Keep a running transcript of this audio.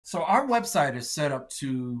So our website is set up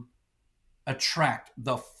to attract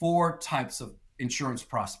the 4 types of insurance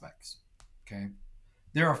prospects. Okay.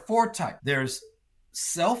 There are 4 types. There's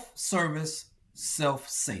self-service,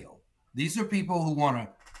 self-sale. These are people who want to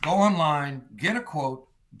go online, get a quote,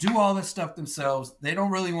 do all this stuff themselves. They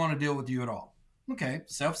don't really want to deal with you at all. Okay.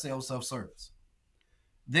 Self-sale, self-service.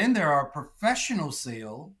 Then there are professional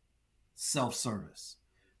sale, self-service.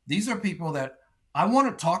 These are people that I want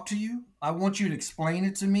to talk to you. I want you to explain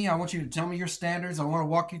it to me. I want you to tell me your standards. I want to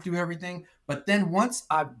walk you through everything. But then once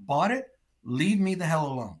I've bought it, leave me the hell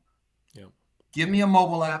alone. Yeah. Give me a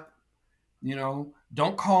mobile app.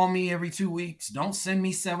 Don't call me every 2 weeks. Don't send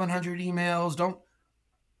me 700 emails. Don't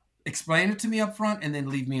explain it to me up front and then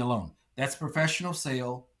leave me alone. That's professional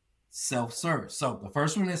sale, self-service. So the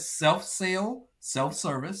first one is self-sale,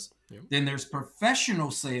 self-service. Yep. Then there's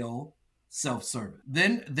professional sale, self-service.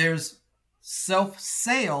 Then there's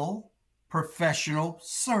self-sale, professional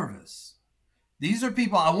service. These are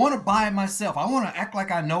people, I want to buy it myself. I want to act like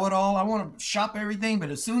I know it all. I want to shop everything, but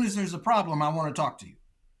as soon as there's a problem, I want to talk to you.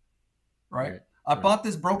 Right? I bought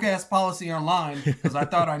this broke-ass policy online because I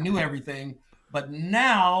thought I knew everything. But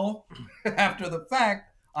now, after the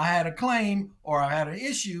fact, I had a claim or I had an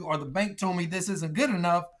issue or the bank told me this isn't good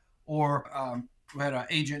enough, or we had an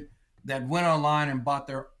agent that went online and bought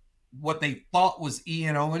what they thought was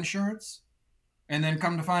E&O insurance. And then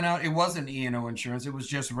come to find out it wasn't E&O insurance. It was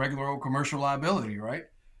just regular old commercial liability, right?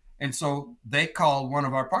 And so they called one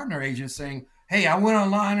of our partner agents saying, hey, I went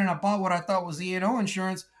online and I bought what I thought was E&O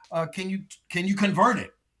insurance. Can you convert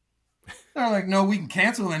it? They're like, no, we can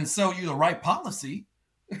cancel and sell you the right policy.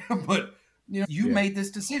 But you made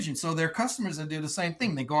this decision. So their customers that do the same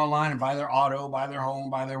thing. They go online and buy their auto, buy their home,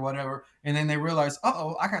 buy their whatever. And then they realize,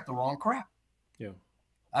 I got the wrong crap. Yeah.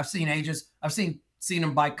 I've seen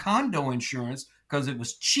them buy condo insurance because it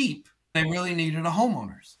was cheap. They really needed a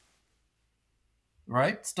homeowner's.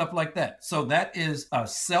 Right? Stuff like that. So that is a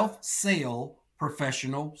self-sale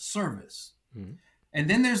professional service. Mm-hmm. And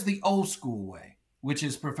then there's the old school way, which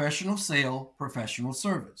is professional sale, professional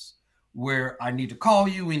service, where I need to call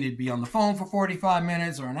you. We need to be on the phone for 45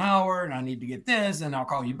 minutes or an hour, and I need to get this, and I'll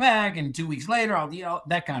call you back. And 2 weeks later, I'll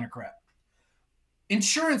that kind of crap.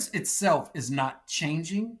 Insurance itself is not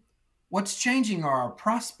changing. What's changing are our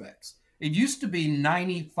prospects. It used to be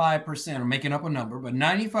 95%, I'm making up a number, but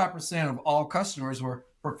 95% of all customers were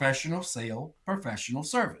professional sale, professional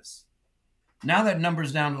service. Now that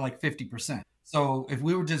number's down to like 50%. So if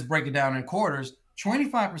we were just break it down in quarters,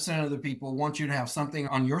 25% of the people want you to have something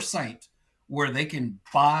on your site where they can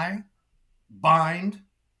buy, bind,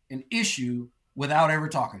 and issue without ever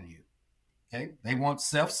talking to you. Okay? They want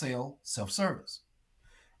self-sale, self-service.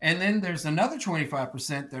 And then there's another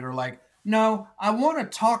 25% that are like, no, I want to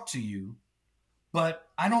talk to you, but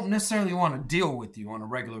I don't necessarily want to deal with you on a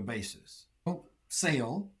regular basis.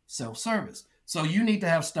 Sale, self-service. So you need to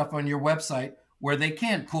have stuff on your website where they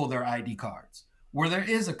can pull their ID cards, where there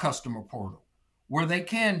is a customer portal, where they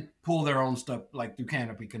can pull their own stuff like through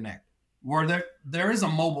Canopy Connect, where there is a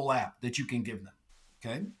mobile app that you can give them,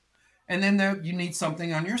 okay? And then you need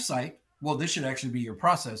something on your site. Well, this should actually be your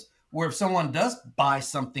process, where if someone does buy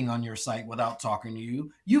something on your site without talking to you,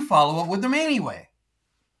 you follow up with them anyway.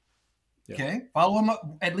 Yeah. Okay? Follow them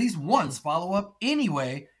up at least once, follow up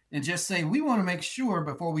anyway, and just say, we want to make sure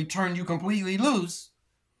before we turn you completely loose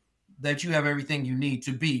that you have everything you need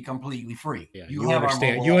to be completely free. Yeah, you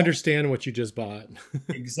understand what you just bought.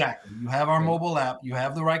 Exactly. You have our mobile app. You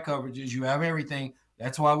have the right coverages. You have everything.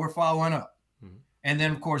 That's why we're following up. Mm-hmm. And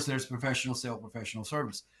then, of course, there's professional sale, professional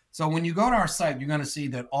service. So when you go to our site, you're going to see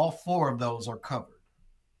that all 4 of those are covered.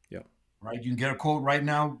 Yeah. Right. You can get a quote right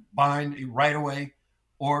now, bind right away,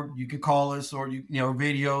 or you can call us, or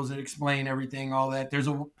videos that explain everything, all that. There's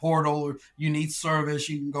a portal, or you need service,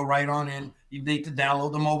 you can go right on in. You need to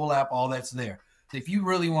download the mobile app, all that's there. If you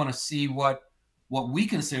really want to see what we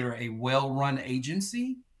consider a well-run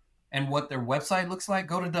agency and what their website looks like,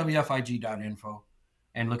 go to wfig.info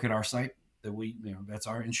and look at our site that's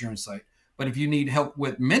our insurance site. But if you need help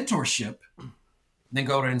with mentorship, then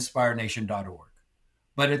go to inspirenation.org.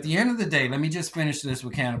 But at the end of the day, let me just finish this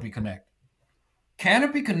with Canopy Connect.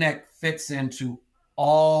 Canopy Connect fits into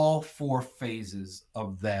all 4 phases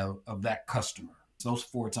of that customer, those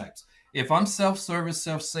 4 types. If I'm self-service,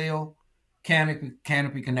 self-sale,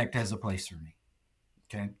 Canopy Connect has a place for me.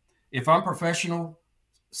 Okay. If I'm professional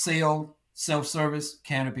sale, self-service,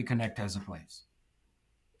 Canopy Connect has a place.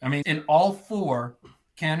 I mean, in all 4,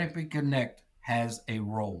 Canopy Connect has a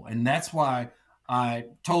role. And that's why I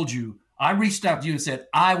told you, I reached out to you and said,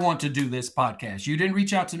 I want to do this podcast. You didn't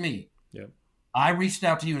reach out to me. Yep. I reached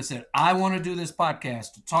out to you and said, I want to do this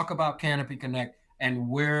podcast to talk about Canopy Connect and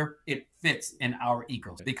where it fits in our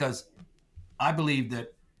ecosystem. Because I believe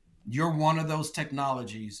that you're one of those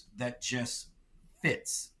technologies that just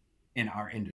fits in our industry.